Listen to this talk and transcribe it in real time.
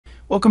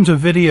Welcome to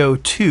video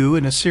 2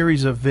 in a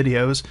series of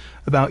videos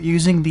about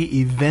using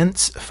the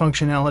events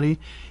functionality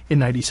in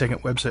 90-Second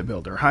Website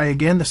Builder. Hi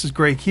again, this is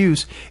Greg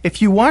Hughes.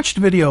 If you watched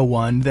video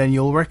 1, then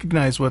you'll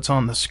recognize what's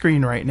on the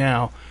screen right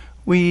now.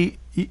 We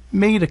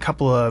made a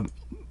couple of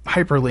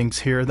hyperlinks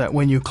here that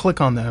when you click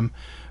on them,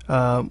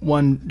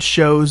 one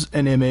shows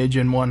an image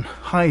and one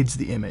hides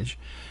the image.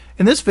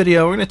 In this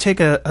video, we're going to take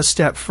a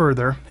step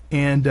further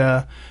and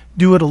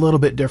do it a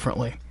little bit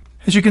differently.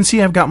 As you can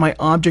see, I've got my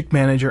Object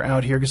Manager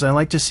out here because I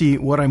like to see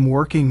what I'm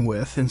working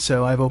with, and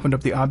so I've opened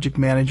up the Object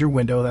Manager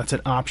window. That's an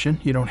option.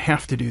 You don't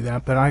have to do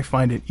that, but I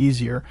find it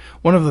easier.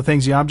 One of the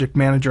things the Object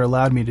Manager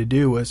allowed me to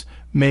do was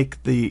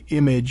make the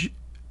image,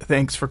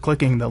 thanks for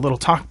clicking the little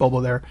talk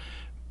bubble there,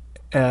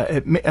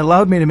 it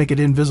allowed me to make it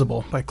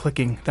invisible by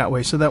clicking that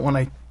way, so that when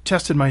I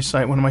tested my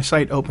site, when my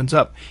site opens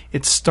up,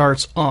 it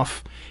starts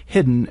off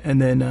hidden,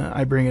 and then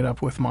I bring it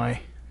up with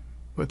my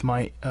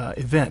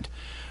event.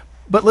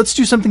 But let's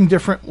do something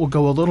different. We'll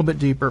go a little bit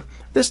deeper.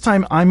 This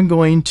time I'm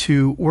going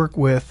to work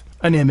with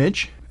an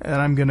image and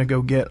I'm going to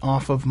go get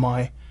off of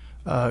my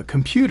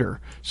computer.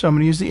 So I'm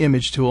going to use the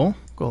image tool,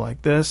 go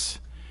like this,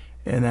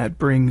 and that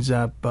brings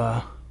up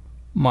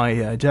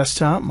my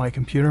desktop, my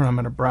computer. I'm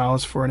going to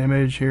browse for an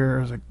image.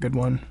 Here's a good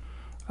one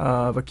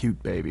of a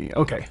cute baby.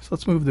 Okay, so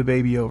let's move the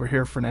baby over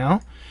here for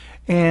now.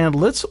 And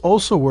let's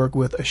also work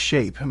with a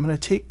shape. I'm going to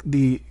take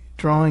the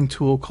drawing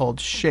tool called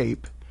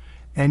Shape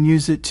and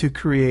use it to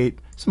create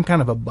some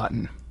kind of a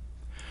button.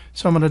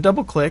 So I'm going to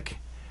double click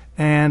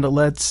and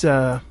let's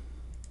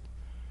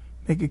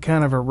make it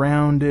kind of a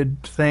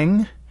rounded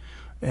thing,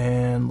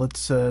 and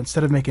let's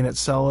instead of making it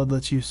solid,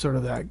 let's use sort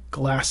of that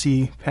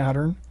glassy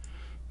pattern.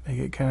 Make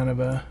it kind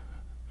of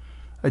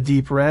a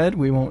deep red.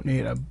 We won't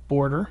need a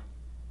border,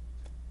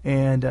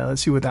 and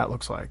let's see what that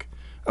looks like.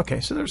 Okay,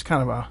 so there's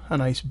kind of a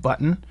nice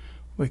button.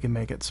 We can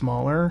make it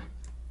smaller.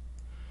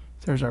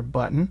 There's our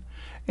button.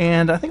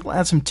 And I think we'll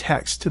add some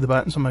text to the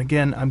button. So I'm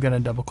going to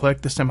double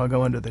click. This time I'll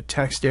go into the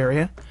text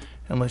area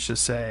and let's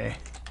just say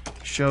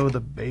show the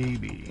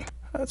baby.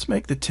 Let's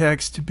make the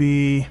text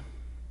be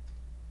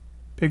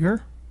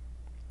bigger.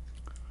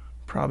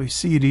 Probably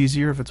see it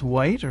easier if it's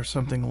white or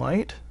something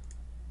light.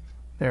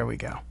 There we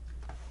go.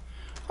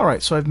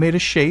 Alright, so I've made a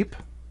shape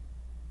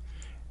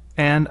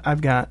and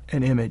I've got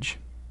an image.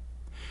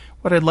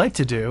 What I'd like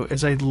to do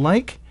is I'd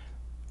like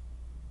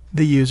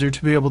the user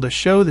to be able to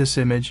show this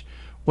image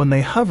when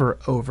they hover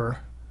over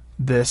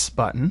this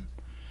button,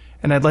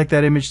 and I'd like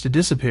that image to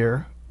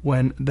disappear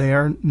when they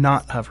are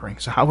not hovering.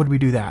 So how would we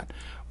do that?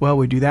 Well,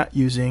 we do that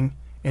using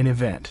an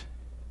event.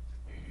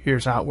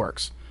 Here's how it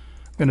works.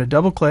 I'm going to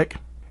double click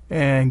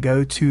and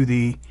go to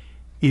the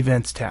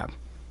Events tab.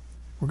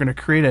 We're going to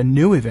create a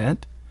new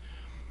event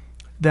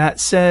that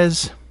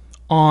says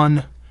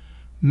on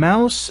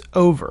mouse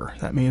over.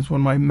 That means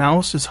when my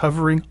mouse is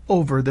hovering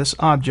over this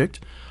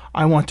object,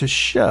 I want to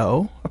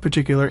show a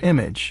particular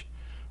image.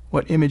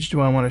 What image do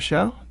I want to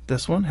show?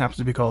 This one happens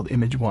to be called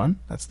image 1.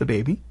 That's the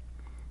baby.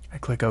 I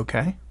click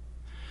OK.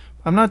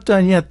 I'm not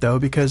done yet though,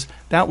 because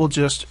that will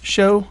just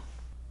show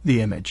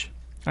the image.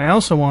 I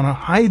also want to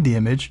hide the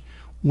image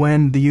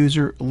when the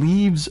user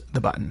leaves the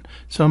button.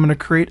 So I'm going to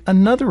create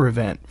another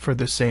event for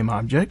the same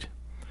object,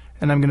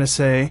 and I'm going to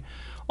say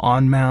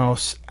on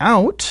mouse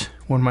out,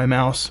 when my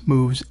mouse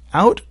moves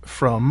out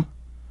from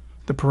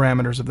the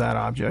parameters of that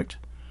object,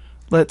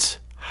 let's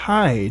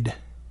hide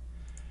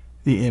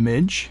the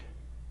image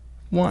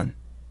 1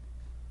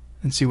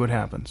 and see what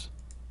happens.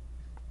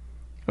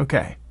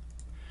 Okay,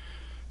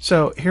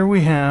 so here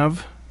we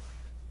have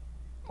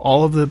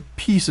all of the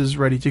pieces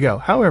ready to go.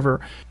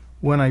 However,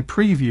 when I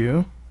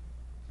preview,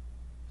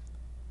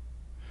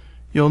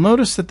 you'll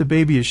notice that the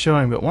baby is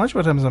showing, but watch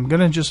what happens. I'm going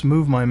to just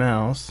move my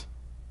mouse.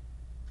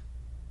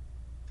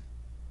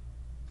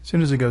 As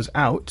soon as it goes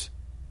out,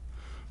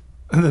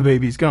 the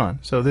baby's gone.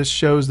 So this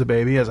shows the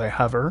baby as I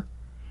hover.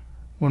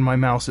 When my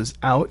mouse is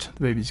out,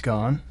 the baby's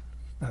gone.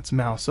 That's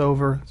mouse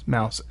over, it's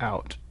mouse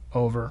out,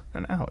 over,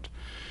 and out.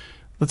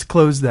 Let's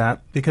close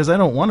that because I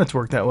don't want it to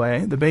work that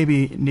way. The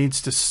baby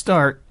needs to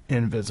start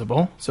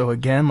invisible. So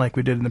again, like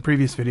we did in the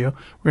previous video,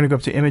 we're going to go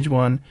up to image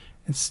 1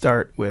 and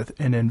start with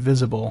an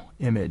invisible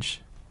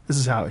image. This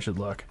is how it should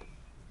look.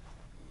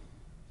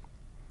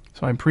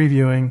 So I'm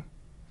previewing,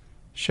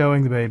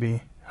 showing the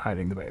baby,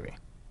 hiding the baby.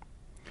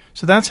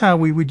 So that's how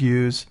we would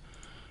use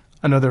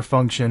another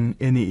function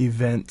in the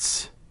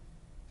Events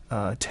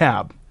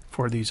tab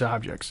for these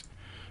objects.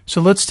 So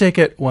let's take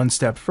it one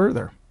step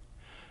further.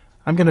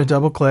 I'm going to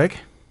double click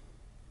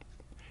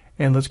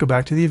and let's go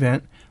back to the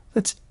event.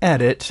 Let's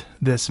edit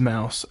this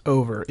mouse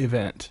over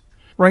event.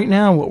 Right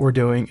now what we're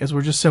doing is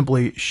we're just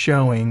simply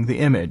showing the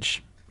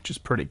image, which is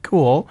pretty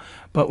cool,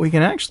 but we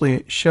can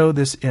actually show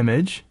this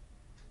image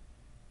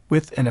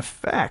with an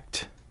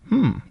effect.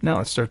 Now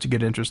it starts to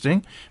get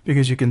interesting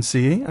because you can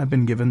see I've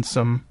been given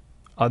some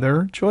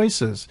other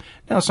choices.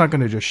 Now it's not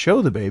going to just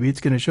show the baby,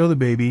 it's going to show the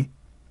baby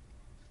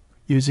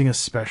using a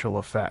special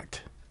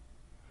effect.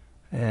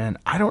 And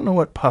I don't know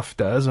what Puff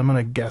does. I'm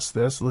going to guess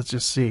this. Let's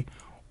just see.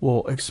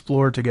 We'll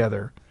explore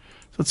together.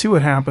 So let's see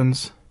what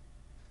happens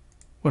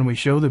when we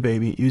show the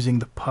baby using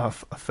the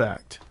puff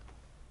effect.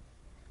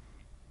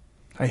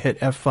 I hit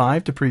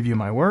F5 to preview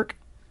my work.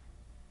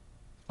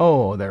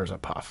 Oh, there's a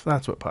puff.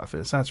 That's what puff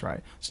is. That's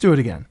right. Let's do it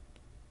again.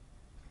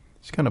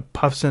 Just kind of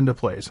puffs into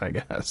place, I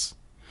guess.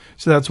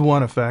 So that's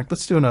one effect.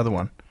 Let's do another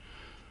one.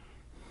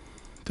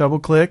 Double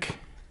click,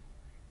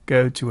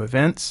 go to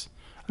events.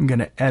 I'm going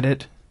to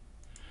edit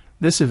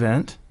this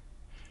event.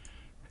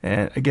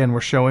 And again,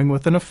 we're showing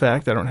with an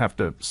effect. I don't have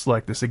to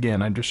select this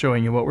again. I'm just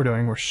showing you what we're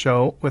doing. We're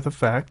show with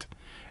effect.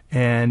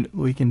 And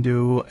we can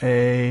do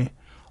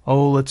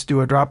let's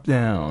do a drop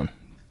down.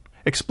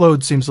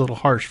 Explode seems a little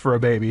harsh for a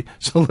baby,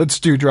 so let's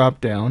do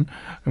drop down.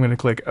 I'm going to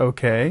click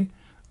OK,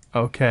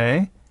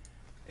 OK,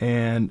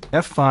 and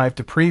F5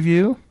 to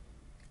preview,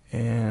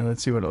 and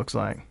let's see what it looks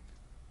like.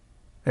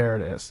 There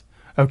it is.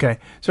 Okay,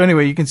 so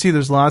anyway, you can see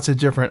there's lots of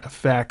different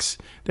effects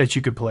that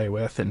you could play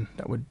with, and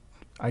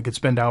I could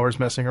spend hours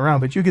messing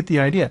around, but you get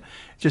the idea. It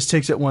just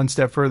takes it one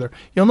step further.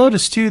 You'll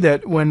notice too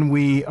that when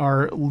we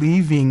are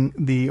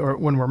leaving or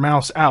when we're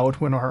mouse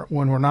out, when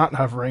we're not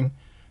hovering,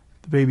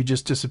 the baby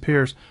just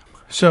disappears.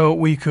 So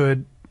we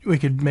could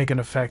make an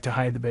effect to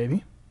hide the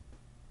baby.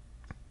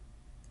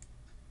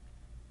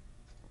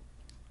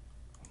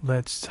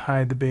 Let's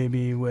hide the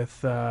baby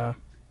with an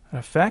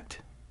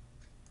effect.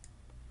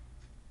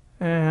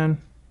 And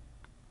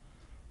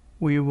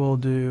we will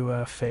do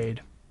a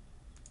fade.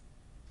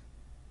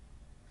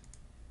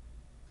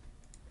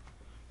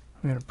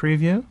 I'm going to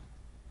preview.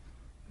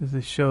 This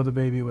is show the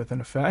baby with an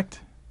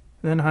effect.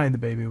 Then hide the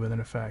baby with an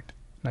effect.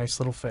 Nice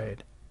little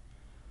fade.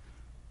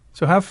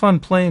 So have fun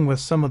playing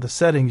with some of the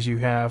settings you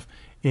have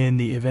in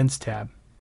the Events tab.